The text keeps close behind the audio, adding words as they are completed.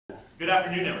Good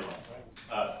afternoon,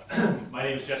 everyone. My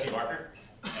name is Jesse Barker,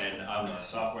 and I'm a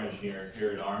software engineer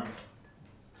here at ARM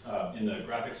in the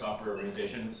graphic software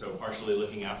organization, so partially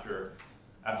looking after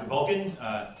Vulkan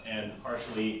and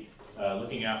partially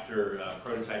looking after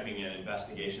prototyping and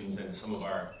investigations into some of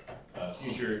our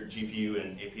future GPU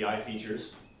and API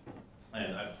features.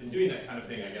 And I've been doing that kind of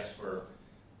thing, I guess, for,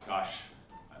 gosh,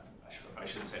 I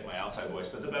shouldn't say my outside voice,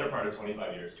 but the better part of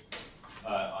 25 years.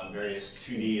 On various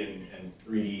 2D and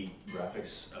 3D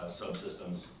graphics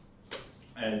subsystems.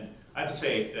 And I have to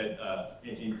say that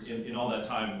in all that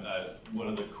time, one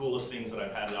of the coolest things that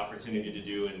I've had the opportunity to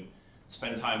do and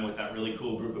spend time with that really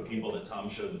cool group of people that Tom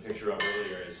showed the picture of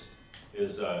earlier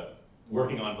is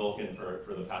working on Vulkan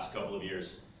for the past couple of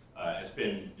years. It's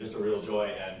been just a real joy,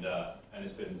 and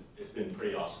it's been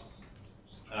pretty awesome.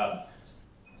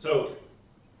 So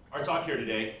our talk here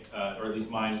today, or at least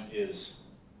mine, is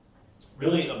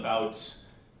really about,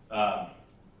 I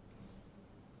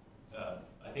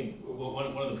think one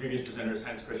of the previous presenters,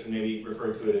 Hans Christian, maybe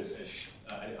referred to it as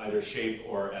either shape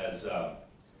or as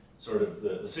sort of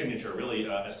the signature. Really,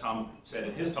 as Tom said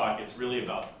in his talk, it's really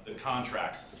about the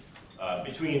contract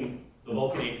between the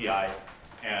Vulkan API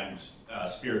and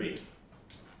SPIR-V,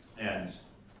 and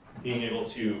being able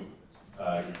to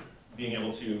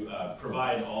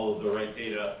provide all of the right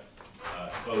data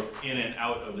both in and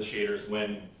out of the shaders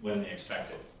when they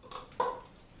expect it.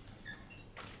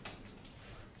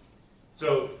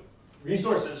 So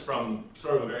resources from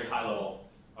sort of a very high level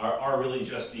are really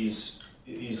just these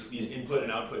input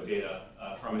and output data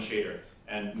from a shader.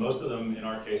 And most of them, in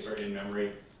our case, are in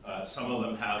memory. Some of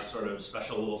them have sort of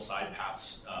special little side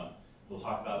paths. We'll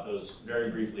talk about those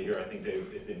very briefly here. I think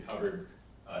they've been covered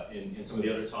in some of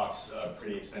the other talks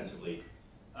pretty extensively.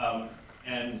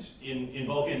 And in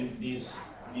Vulkan, these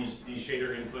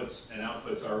shader inputs and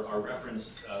outputs are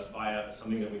referenced via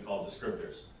something that we call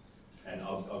descriptors. And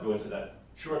I'll go into that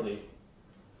shortly.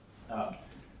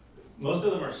 Most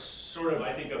of them are sort of,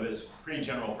 I think of as pretty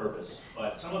general purpose,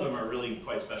 but some of them are really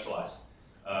quite specialized.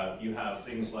 You have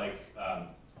things like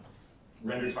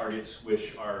render targets,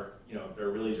 which are, they're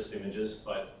really just images,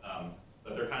 but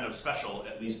they're kind of special,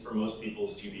 at least for most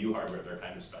people's GPU hardware, they're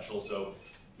kind of special. So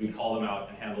we call them out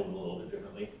and handle them a little bit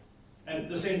differently. And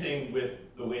the same thing with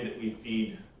the way that we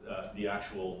feed the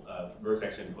actual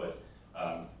Vertex input,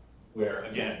 where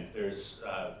again, there's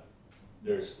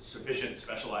sufficient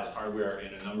specialized hardware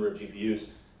in a number of GPUs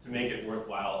to make it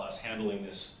worthwhile us handling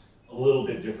this a little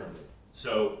bit differently.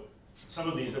 So some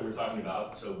of these that we're talking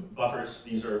about, so buffers,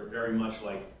 these are very much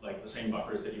like the same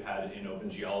buffers that you had in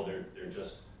OpenGL. They're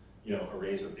just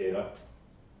arrays of data.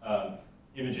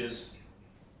 Images.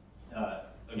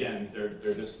 Again,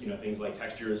 they're just things like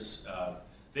textures.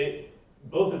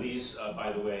 Both of these,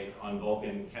 by the way, on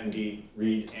Vulkan can be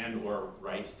read and or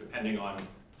write, depending on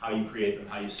how you create them,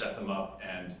 how you set them up,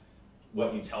 and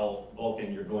what you tell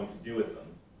Vulkan you're going to do with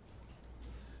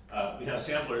them. We have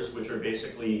samplers, which are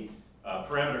basically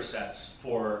parameter sets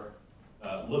for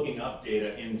looking up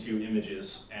data into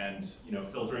images and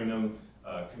filtering them,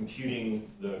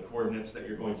 computing the coordinates that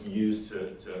you're going to use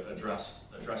to address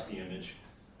the image.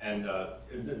 And a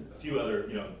few other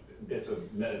bits of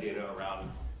metadata around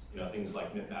things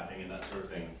like MIP mapping and that sort of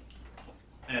thing.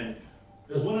 And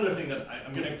there's one other thing that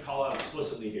I'm going to call out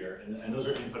explicitly here, and those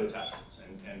are input attachments.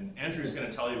 And Andrew's going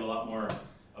to tell you a lot more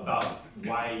about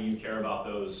why you care about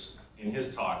those in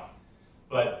his talk.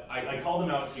 But I call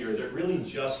them out here. They're really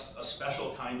just a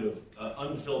special kind of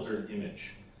unfiltered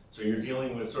image. So you're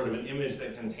dealing with sort of an image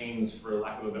that contains, for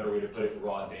lack of a better way to put it,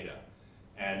 raw data.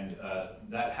 And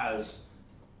that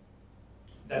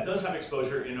does have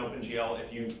exposure in OpenGL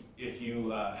if you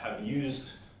have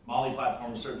used Molly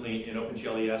platforms, certainly in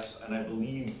OpenGL ES, and I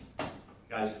believe,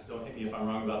 guys, don't hit me if I'm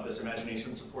wrong about this,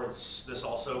 Imagination supports this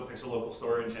also, pixel local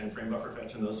storage and frame buffer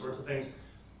fetch and those sorts of things.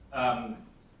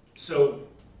 So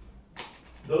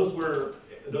those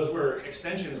were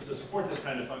extensions to support this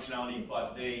kind of functionality,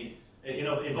 but they, in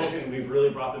Vulkan, we've really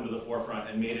brought them to the forefront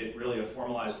and made it really a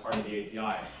formalized part of the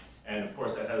API. And of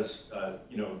course, that has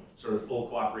sort of full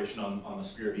cooperation on the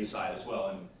SPIR-V side as well.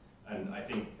 And I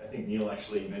think Neil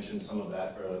actually mentioned some of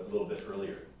that a little bit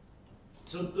earlier.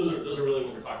 So those are really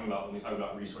what we're talking about when we talk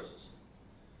about resources.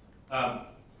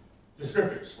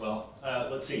 Descriptors. Well,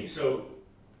 let's see. So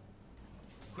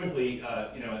quickly,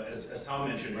 as Tom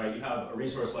mentioned, right, you have a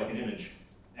resource like an image,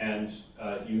 and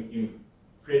you've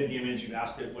created the image, you've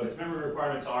asked it what its memory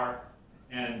requirements are,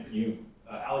 and you've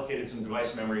allocated some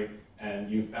device memory,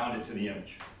 and you've bound it to the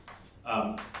image.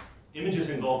 Images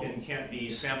in Vulkan can't be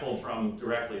sampled from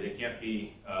directly. They can't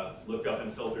be looked up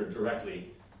and filtered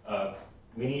directly.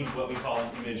 We need what we call an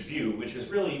image view, which is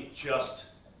really just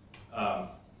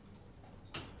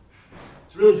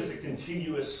It's really just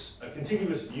a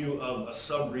continuous view of a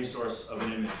sub-resource of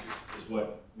an image is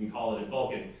what we call it in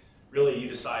Vulkan. Really, you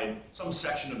decide some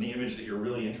section of the image that you're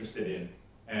really interested in,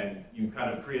 and you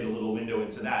kind of create a little window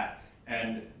into that.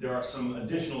 And there are some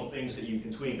additional things that you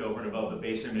can tweak over and above the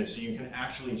base image, so you can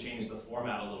actually change the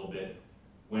format a little bit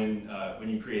when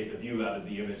you create the view out of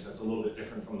the image. That's a little bit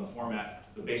different from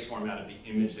the base format of the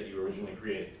image that you originally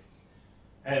created.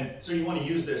 And so you want to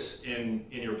use this in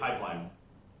your pipeline.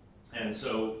 And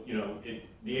so,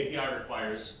 the API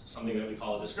requires something that we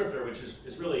call a descriptor, which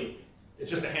is really, it's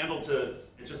just a handle to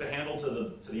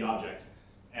the object,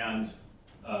 and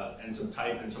some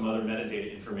type and some other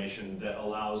metadata information that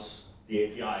allows the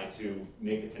API to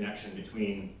make the connection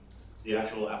between the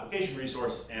actual application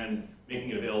resource and making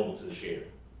it available to the shader.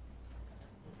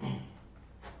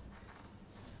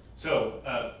 So,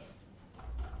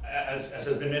 as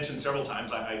has been mentioned several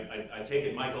times, I take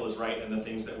it Michael is right, and the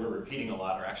things that we're repeating a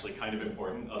lot are actually kind of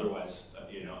important. Otherwise,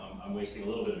 I'm wasting a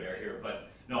little bit of air here. But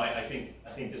no, I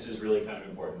think this is really kind of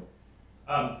important.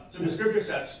 So descriptor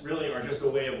sets really are just a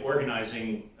way of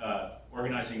organizing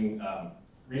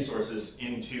resources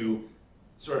into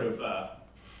sort of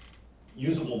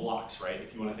usable blocks, right?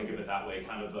 If you want to think of it that way,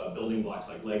 kind of building blocks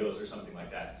like Legos or something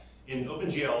like that. In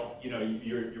OpenGL,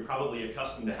 you're probably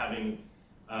accustomed to having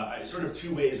sort of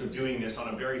two ways of doing this on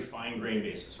a very fine-grained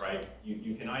basis, right?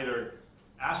 You can either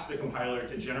ask the compiler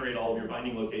to generate all of your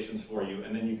binding locations for you,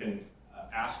 and then you can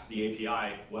ask the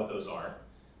API what those are.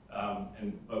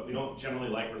 But we don't generally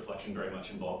like reflection very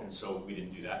much in Vulkan, so we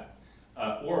didn't do that.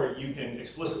 Or you can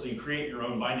explicitly create your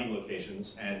own binding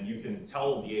locations, and you can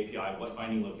tell the API what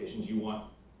binding locations you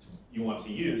want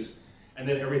to use, and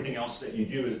then everything else that you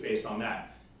do is based on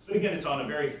that. But again, it's on a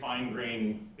very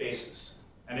fine-grained basis.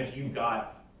 And if you've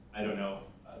got, I don't know,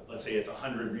 let's say it's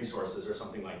 100 resources or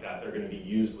something like that, they're going to be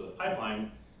used with a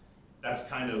pipeline, that's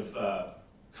kind of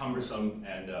cumbersome,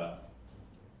 and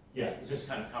yeah, it's just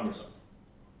kind of cumbersome.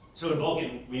 So in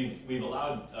Vulkan, we've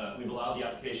allowed the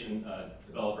application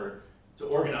developer to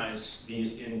organize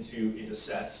these into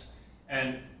sets,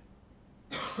 and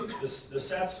the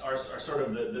sets are sort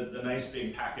of the nice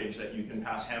big package that you can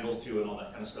pass handles to and all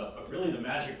that kind of stuff. But really, the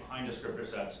magic behind descriptor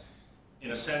sets,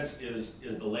 in a sense, is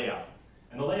the layout.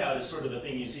 And the layout is sort of the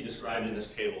thing you see described in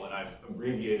this table, and I've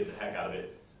abbreviated the heck out of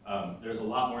it. There's a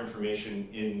lot more information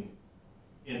in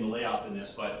the layout than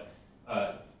this, but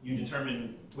you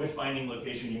determine which binding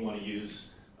location you want to use,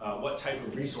 what type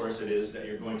of resource it is that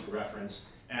you're going to reference,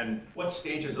 and what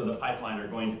stages of the pipeline are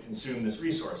going to consume this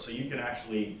resource. So you can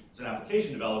actually, as an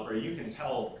application developer, you can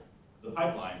tell the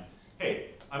pipeline,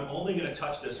 hey, I'm only going to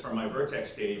touch this from my vertex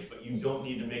stage, but you don't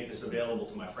need to make this available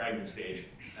to my fragment stage,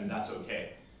 and that's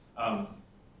okay.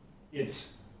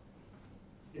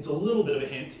 It's a little bit of a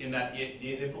hint in that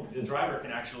the driver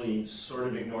can actually sort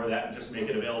of ignore that and just make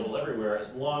it available everywhere,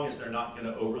 as long as they're not going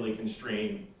to overly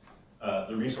constrain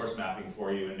the resource mapping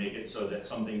for you and make it so that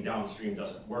something downstream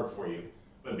doesn't work for you.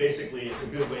 But basically, it's a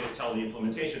good way to tell the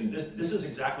implementation, this is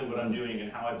exactly what I'm doing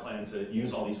and how I plan to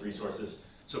use all these resources,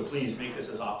 so please make this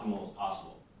as optimal as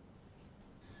possible.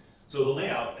 So the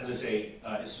layout, as I say,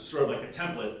 is sort of like a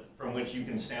template from which you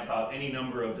can stamp out any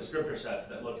number of descriptor sets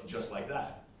that look just like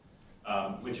that,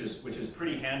 which is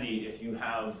pretty handy if you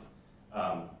have,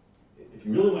 if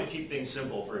you really want to keep things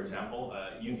simple, for example,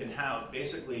 you can have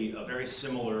basically a very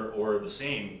similar or the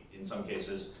same, in some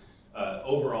cases,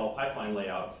 overall pipeline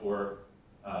layout for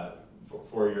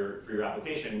your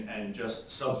application, and just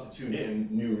substitute in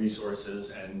new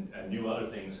resources and new other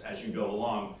things as you go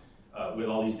along with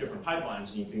all these different pipelines,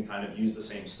 and you can kind of use the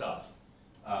same stuff.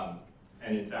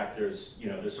 And in fact, there's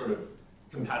sort of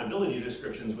compatibility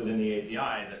descriptions within the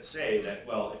API that say that,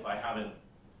 well, if I haven't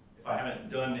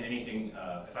done anything,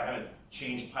 if I haven't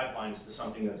changed pipelines to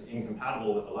something that's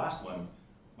incompatible with the last one,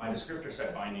 my descriptor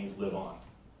set bindings live on.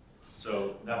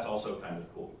 So that's also kind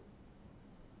of cool.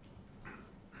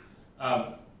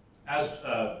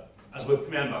 As with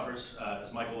command buffers,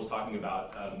 as Michael was talking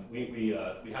about, we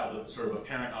have sort of a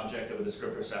parent object of a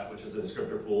descriptor set, which is the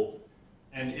descriptor pool,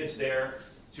 and it's there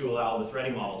to allow the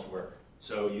threading model to work.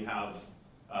 So you have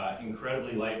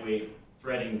incredibly lightweight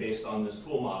threading based on this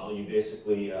pool model. You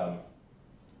basically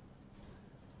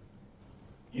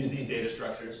use these data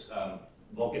structures.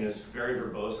 Vulkan is very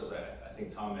verbose, as I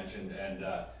think Tom mentioned, and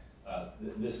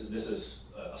this is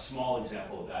a small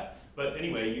example of that. But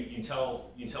anyway, you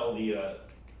tell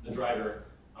the driver,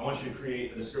 I want you to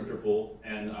create a descriptor pool,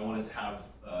 and I want it to have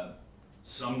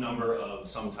some number of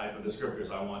some type of descriptors.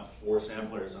 I want 4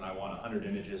 samplers, and I want 100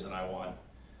 images, and I want,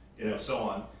 so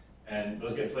on. And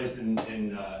those get placed in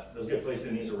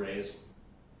these arrays,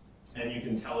 and you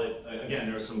can tell it. Again,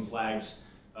 there are some flags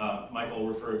Michael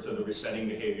referred to the resetting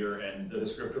behavior, and the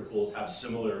descriptor pools have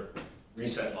similar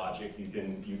reset logic. You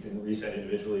can reset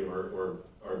individually or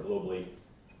globally,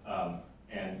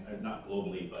 and not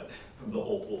globally, but the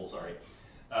whole pool, sorry.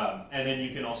 And then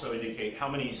you can also indicate how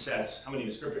many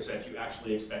descriptor sets you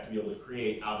actually expect to be able to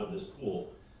create out of this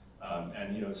pool.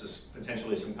 And it's just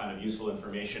potentially some kind of useful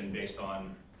information based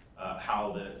on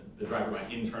how the driver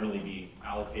might internally be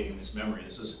allocating this memory.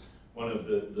 This is one of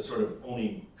the sort of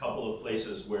only couple of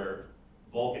places where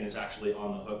Vulkan is actually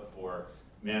on the hook for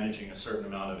managing a certain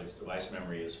amount of its device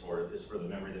memory is for the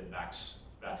memory that backs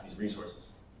these resources.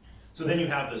 So then you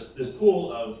have this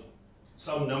pool of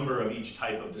some number of each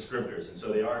type of descriptors, and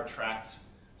so they are tracked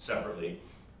separately,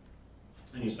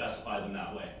 and you specify them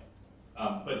that way.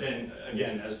 But then,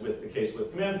 again, as with the case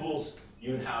with command pools,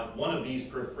 you have one of these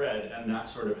per thread, and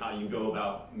that's sort of how you go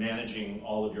about managing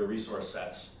all of your resource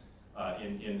sets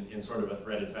in sort of a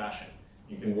threaded fashion.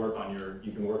 You can work on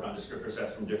descriptor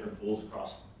sets from different pools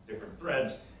across different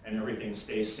threads, and everything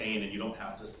stays sane, and you don't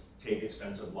have to take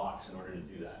expensive locks in order to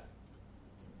do that.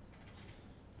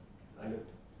 No, okay.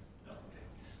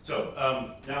 So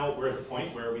now we're at the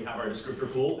point where we have our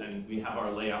descriptor pool and we have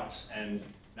our layouts, and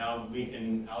now we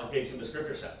can allocate some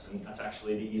descriptor sets, and that's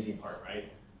actually the easy part,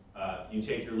 right? You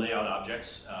take your layout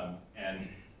objects and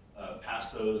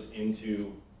pass those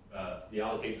into the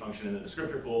allocate function in the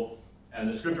descriptor pool, and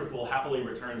the descriptor pool happily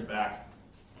returns back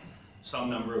some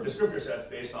number of descriptor sets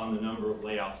based on the number of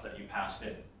layouts that you passed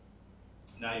in.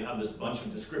 Now you have this bunch of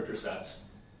descriptor sets,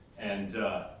 and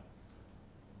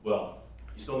well,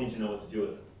 you still need to know what to do with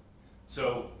them.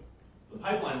 So the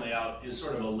pipeline layout is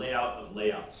sort of a layout of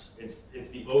layouts. It's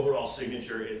the overall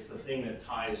signature. It's the thing that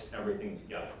ties everything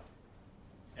together.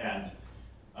 And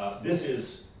this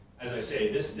is, as I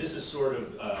say, this is sort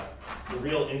of the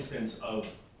real instance of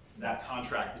that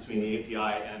contract between the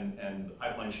API and the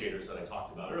pipeline shaders that I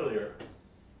talked about earlier.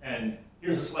 And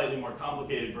here's a slightly more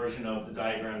complicated version of the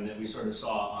diagram that we sort of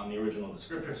saw on the original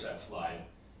descriptor set slide.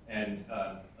 And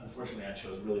unfortunately, I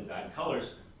chose really bad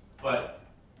colors. But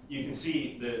you can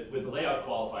see that with the layout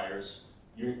qualifiers,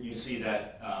 you see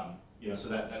that so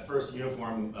that first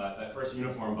uniform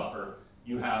buffer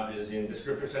you have is in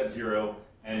descriptor set 0,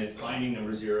 and it's binding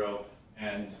number 0,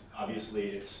 and obviously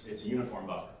it's a uniform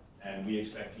buffer, and we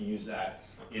expect to use that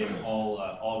in all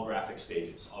graphics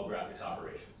stages, all graphics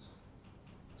operations,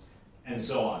 and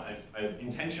so on. I've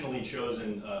intentionally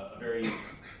chosen a very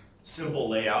simple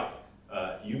layout.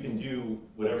 You can do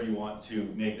whatever you want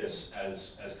to make this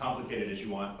as complicated as you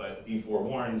want, but be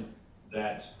forewarned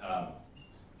that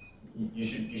you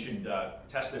should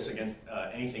test this against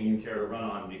anything you care to run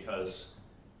on, because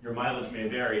your mileage may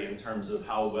vary in terms of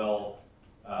how well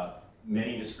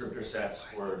many descriptor sets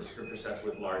or descriptor sets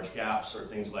with large gaps or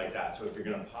things like that. So if you're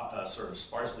going to sort of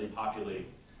sparsely populate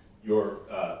your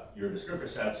descriptor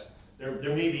sets,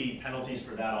 there may be penalties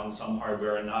for that on some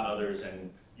hardware and not others, and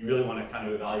you really want to kind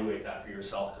of evaluate that for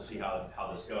yourself to see how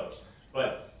this goes.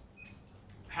 But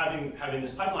having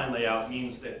this pipeline layout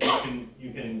means that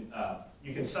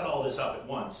you can set all this up at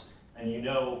once, and you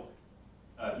know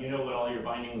what all your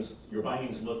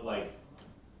bindings look like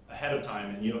ahead of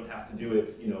time, and you don't have to do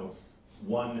it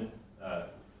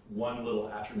one little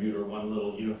attribute or one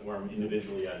little uniform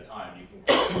individually at a time. You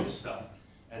can do this stuff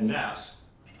en masse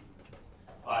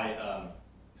by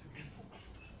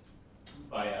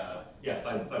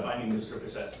binding the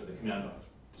descriptor sets to the command buffer.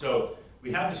 So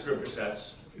we have descriptor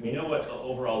sets. We know what the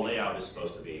overall layout is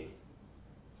supposed to be,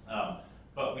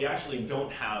 but we actually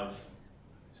don't have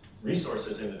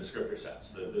resources in the descriptor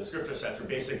sets. The descriptor sets are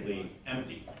basically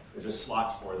empty. They're just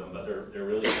slots for them, but they're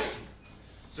really empty.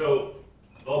 So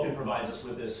Vulkan provides us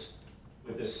with this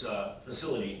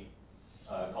facility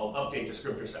called update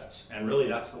descriptor sets, and really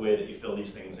that's the way that you fill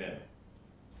these things in.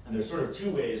 And there's sort of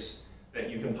two ways that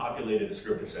you can populate a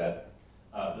descriptor set.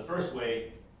 The first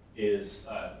way is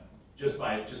just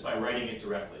by writing it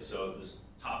directly. So this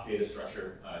top data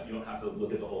structure, you don't have to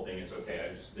look at the whole thing. It's okay.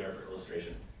 I'm just there for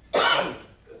illustration. But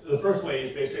the first way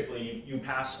is basically you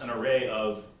pass an array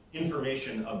of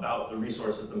information about the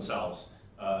resources themselves,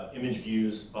 image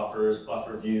views, buffers,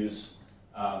 buffer views,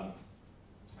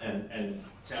 and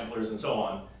samplers, and so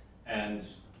on, and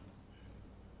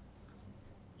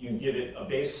you give it a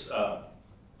base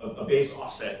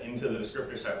offset into the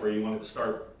descriptor set where you want it to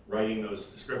start writing those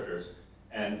descriptors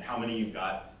and how many you've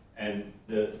got, and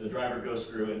the driver goes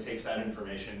through and takes that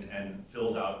information and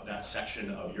fills out that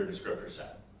section of your descriptor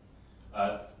set.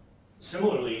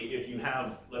 Similarly, if you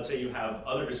have, let's say you have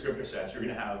other descriptor sets, you're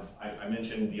going to have, I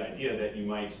mentioned the idea that you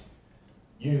might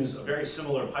use a very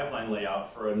similar pipeline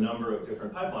layout for a number of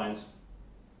different pipelines.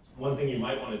 One thing you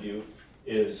might want to do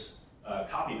is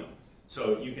copy them.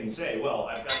 So you can say, well,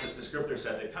 I've got this descriptor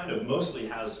set that kind of mostly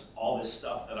has all this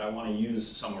stuff that I want to use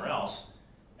somewhere else,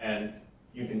 and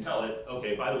you can tell it,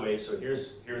 okay, by the way, so here's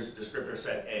descriptor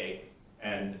set A,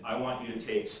 and I want you to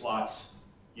take slots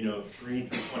 3 through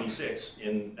 26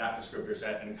 in that descriptor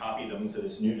set and copy them to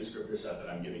this new descriptor set that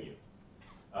I'm giving you.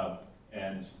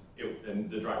 And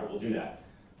the driver will do that.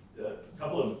 A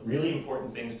couple of really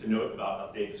important things to note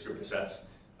about update descriptor sets.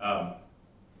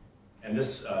 And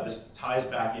this ties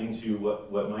back into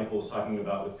what Michael was talking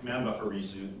about with command buffer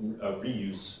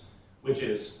reuse, which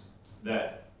is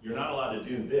that you're not allowed to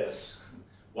do this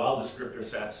while descriptor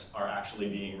sets are actually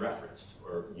being referenced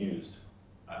or used.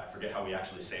 I forget how we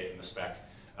actually say it in the spec.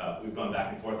 We've gone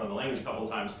back and forth on the language a couple of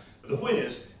times. But the point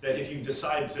is that if you've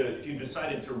decided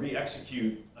to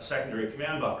re-execute a secondary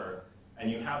command buffer and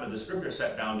you have a descriptor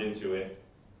set bound into it,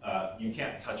 you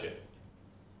can't touch it.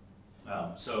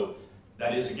 So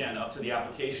that is, again, up to the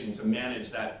application to manage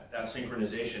that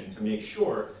synchronization to make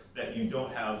sure that you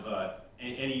don't have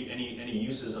any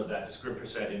uses of that descriptor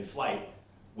set in flight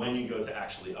when you go to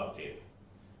actually update it.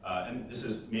 And this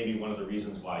is maybe one of the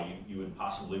reasons why you would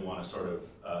possibly want to sort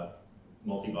of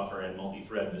multi-buffer and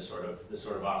multi-thread this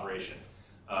sort of operation.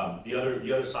 The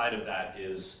other side of that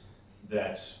is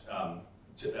that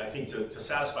I think to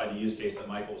satisfy the use case that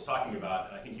Michael was talking about,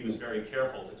 and I think he was very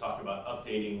careful to talk about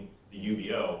updating the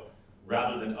UBO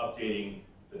rather than updating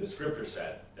the descriptor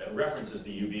set that references the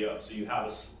UBO. So you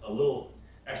have a little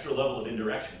extra level of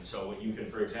indirection. So you can,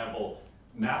 for example,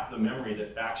 map the memory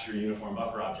that backs your uniform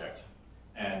buffer object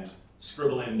and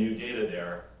scribble in new data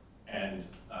there and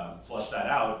flush that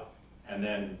out, and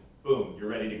then boom, you're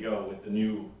ready to go with the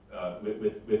new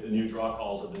with the new draw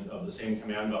calls of the same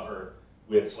command buffer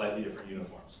with slightly different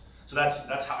uniforms. So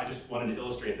that's how I just wanted to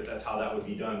illustrate that that's how that would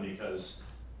be done, because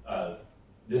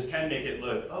this can make it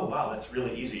look, oh wow, that's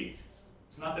really easy.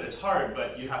 It's not that it's hard,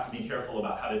 but you have to be careful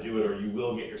about how to do it, or you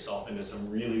will get yourself into some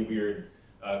really weird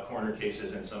corner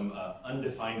cases and some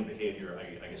undefined behavior,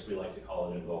 I guess we like to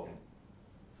call it in Vulkan.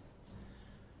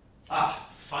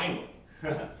 Finally,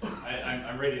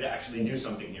 I'm ready to actually do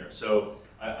something here. So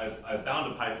I've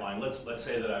bound a pipeline. Let's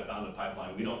say that I've bound a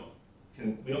pipeline. We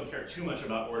don't care too much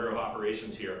about order of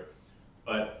operations here,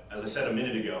 but as I said a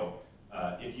minute ago,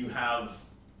 if you have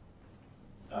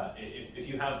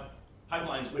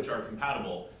pipelines which are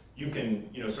compatible, you can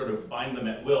sort of bind them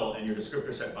at will, and your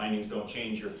descriptor set bindings don't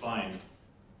change. You're fine.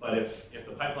 But if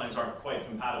the pipelines aren't quite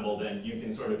compatible, then you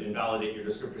can sort of invalidate your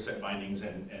descriptor set bindings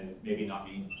and maybe not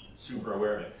be super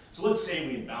aware of it. So let's say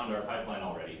we've bound our pipeline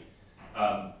already.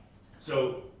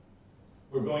 So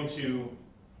we're going to,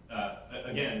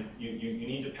 again, you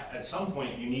need to, at some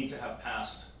point, you need to have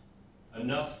passed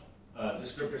enough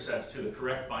descriptor sets to the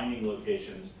correct binding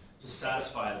locations to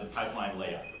satisfy the pipeline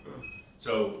layout.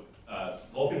 So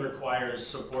Vulkan requires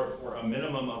support for a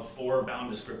minimum of 4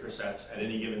 bound descriptor sets at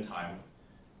any given time.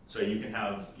 So you can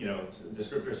have,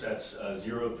 descriptor sets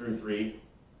 0 through 3.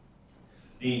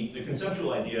 The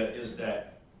conceptual idea is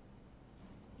that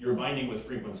you're binding with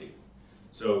frequency.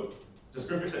 So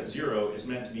descriptor set 0 is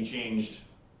meant to be changed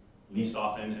least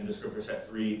often, and descriptor set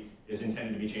 3 is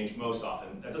intended to be changed most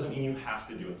often. That doesn't mean you have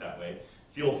to do it that way.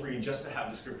 Feel free just to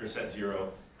have descriptor set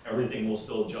 0. Everything will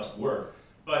still just work.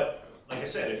 But like I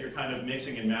said, if you're kind of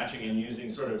mixing and matching and using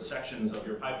sort of sections of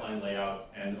your pipeline layout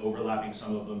and overlapping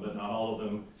some of them but not all of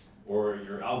them, or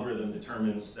your algorithm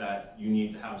determines that you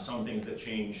need to have some things that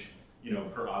change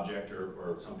per object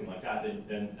or something like that,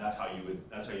 then that's how you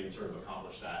would sort of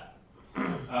accomplish that.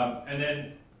 And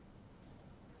then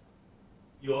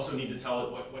you also need to tell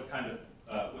it what kind of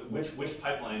which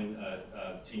pipeline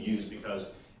to use, because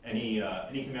any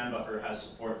command buffer has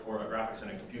support for a graphics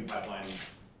and a compute pipeline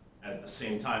at the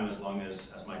same time, as long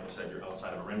as Michael said, you're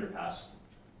outside of a render pass.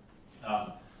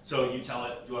 So you tell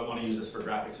it, do I want to use this for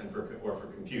graphics and or for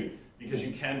compute? Because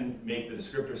you can make the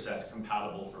descriptor sets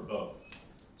compatible for both.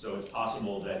 So it's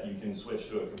possible that you can switch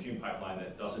to a compute pipeline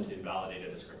that doesn't invalidate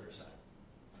a descriptor set.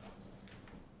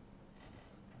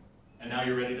 And now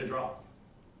you're ready to draw.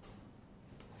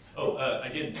 Oh, I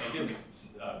did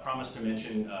promise to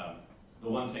mention the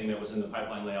one thing that was in the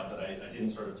pipeline layout that I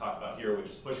didn't sort of talk about here, which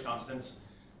is push constants.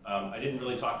 I didn't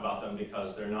really talk about them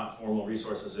because they're not formal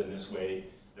resources in this way.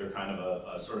 They're kind of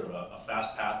a sort of a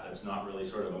fast path that's not really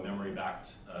sort of a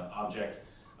memory-backed object.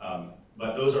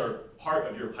 But those are part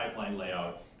of your pipeline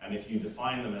layout, and if you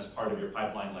define them as part of your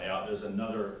pipeline layout, there's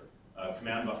another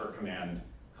command buffer command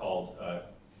called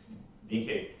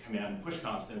VK command push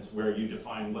constants, where you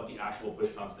define what the actual push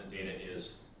constant data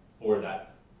is for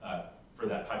that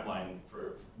pipeline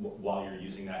while you're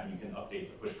using that, and you can update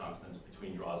the push constants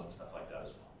between draws and stuff like that as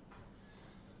well.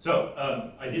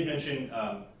 So I did mention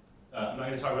I'm not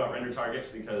going to talk about render targets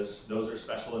because those are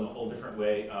special in a whole different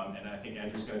way, and I think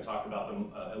Andrew's going to talk about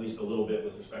them at least a little bit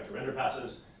with respect to render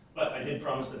passes. But I did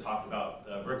promise to talk about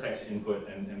Vertex Input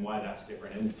and why that's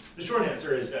different. And the short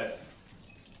answer is that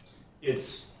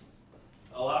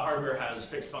a lot of hardware has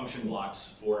fixed function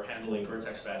blocks for handling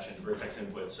Vertex Fetch and Vertex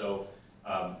Input. So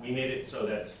we made it so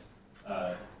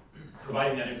that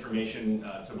providing that information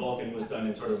to Vulkan was done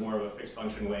in sort of more of a fixed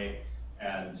function way.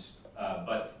 And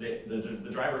but the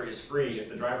driver is free. If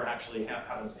the driver actually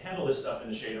happens to handle this stuff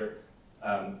in the shader,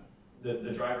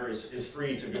 the driver is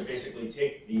free to basically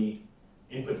take the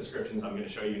input descriptions I'm going to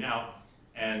show you now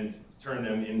and turn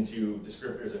them into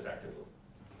descriptors effectively.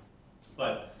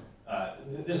 But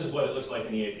this is what it looks like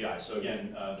in the API. So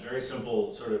again, very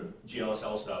simple sort of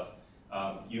GLSL stuff.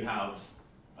 You have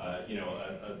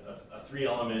a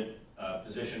 3-element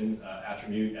position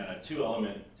attribute and a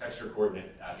 2-element texture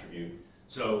coordinate attribute.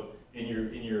 So in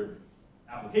your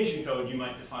application code, you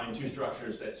might define 2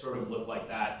 structures that sort of look like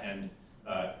that, and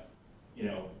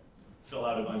fill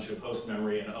out a bunch of host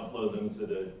memory and upload them to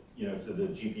the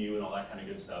GPU and all that kind of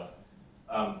good stuff.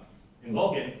 In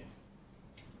Vulkan,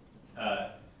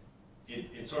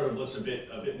 it sort of looks a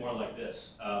bit more like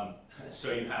this.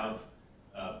 So you have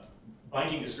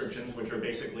binding descriptions, which are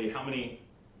basically how many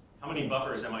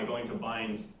buffers am I going to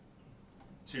bind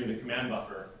to the command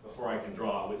buffer before I can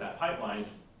draw with that pipeline,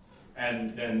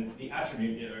 and then the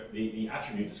attribute, the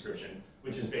attribute description,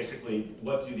 which is basically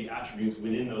what do the attributes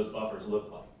within those buffers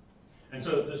look like. And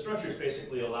so the structures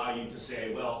basically allow you to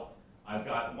say, well, I've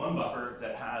got one buffer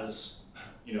that has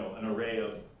an array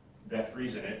of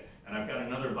vec3s in it, and I've got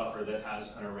another buffer that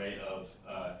has an array of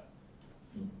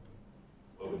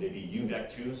what would they be,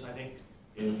 uvec2s, I think,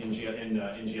 in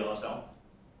GLSL.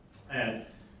 And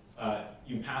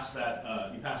you pass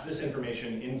this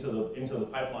information into the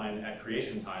pipeline at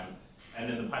creation time, and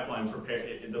then the pipeline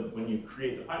when you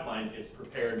create the pipeline, it's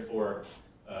prepared for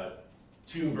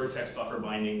 2 vertex buffer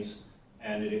bindings,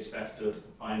 and it expects to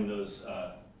find those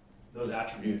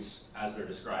attributes as they're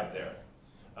described there.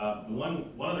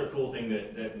 One other cool thing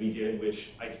that we did,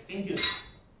 which I think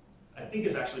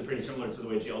is actually pretty similar to the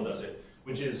way GL does it,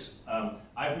 which is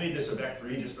I've made this a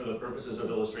vec3 just for the purposes of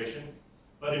illustration,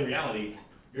 but in reality,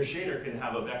 your shader can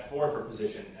have a vec4 for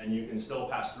position, and you can still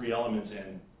pass 3 elements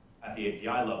in at the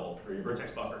API level, or your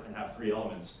vertex buffer can have 3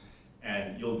 elements,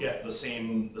 and you'll get the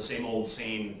same old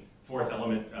sane 4th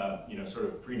element, sort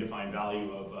of predefined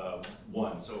value of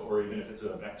 1. So, or even if it's a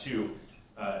vec2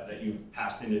 that you've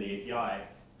passed into the API,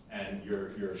 and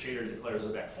your shader declares a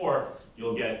vec4,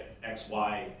 you'll get x,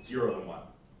 y, 0, and 1.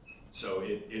 So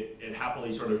it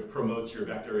happily sort of promotes your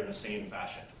vector in a sane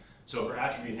fashion. So for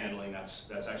attribute handling, that's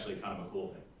actually kind of a cool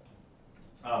thing.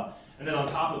 And then on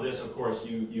top of this, of course,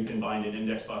 you can bind an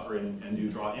index buffer and do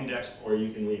draw index, or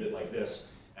you can leave it like this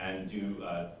and do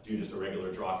just a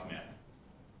regular draw command.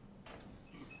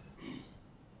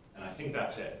 And I think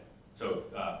that's it. So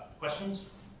questions?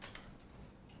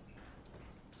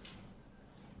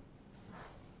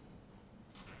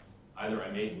 Either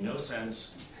I made no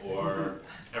sense, or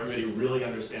everybody really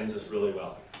understands this really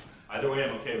well. Either way,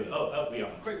 I'm okay with it. Oh,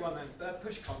 Leon. Quick one then.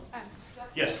 Push constants.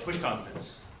 Yes, push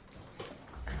constants.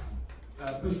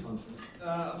 Push constants.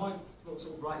 Am I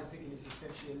sort of right in thinking it's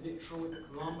essentially a literal in the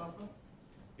command buffer?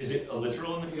 Is it a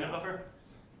literal in the command buffer?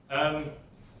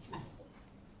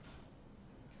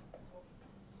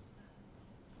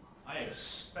 I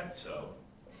expect so.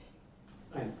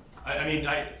 Thanks. I mean,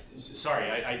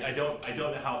 sorry, I don't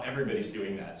know how everybody's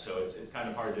doing that, so it's kind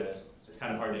of hard to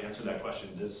answer that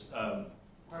question. Does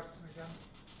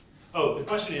oh, the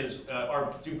question is,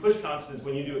 do push constants,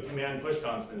 when you do a command push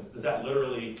constants, does that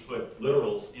literally put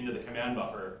literals into the command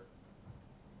buffer,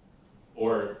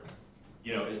 or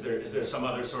is there some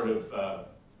other sort of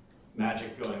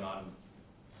magic going on?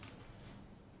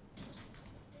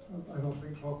 I don't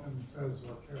think Vulkan says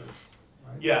or cares,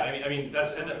 right? Yeah, I mean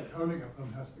that's the coding of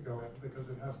them has to go in because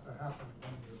it has to happen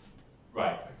when you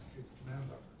execute the command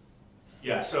buffer.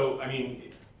 Yeah, so I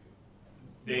mean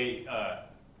they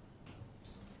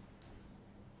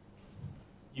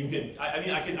you could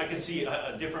I could see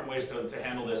different ways to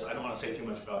handle this. I don't want to say too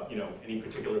much about any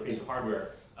particular piece of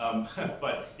hardware,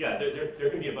 but yeah, there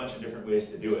could be a bunch of different ways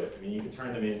to do it. I mean, you could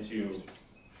turn them into,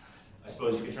 I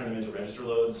suppose you could turn them into register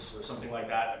loads or something like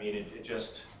that. I mean, it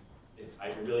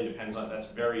really depends on, that's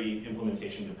very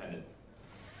implementation dependent.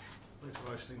 One of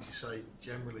those things you say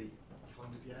generally,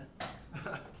 kind of, yeah.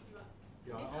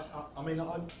 Yeah, I mean,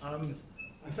 I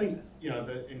think,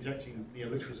 that injecting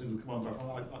literals into the command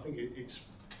buffer, I think it's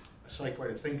a safe way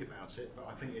to think about it, but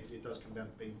I think it does come down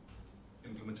to being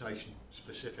implementation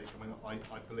specific. I mean,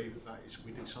 I believe that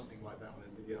we do something like that on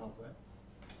NVIDIA hardware.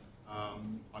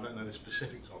 I don't know the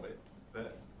specifics of it,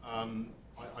 but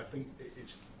I think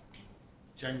it's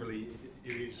generally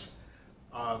it is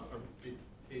it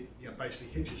you know, basically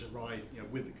hitches a ride, you know,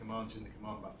 with the commands in the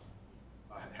command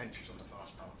path, hence it's on the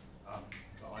fast path.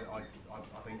 But I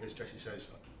think, as Jesse says,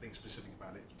 being specific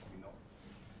about it is probably not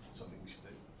something we should do.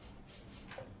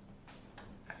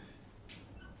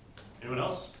 Anyone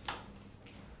else?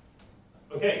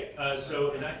 Okay,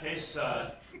 so in that case,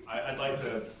 I'd like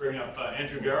to bring up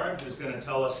Andrew Garrett, who's going to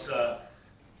tell us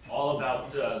all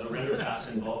about the render pass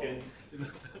in Vulkan,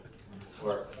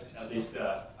 or at least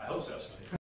I hope so.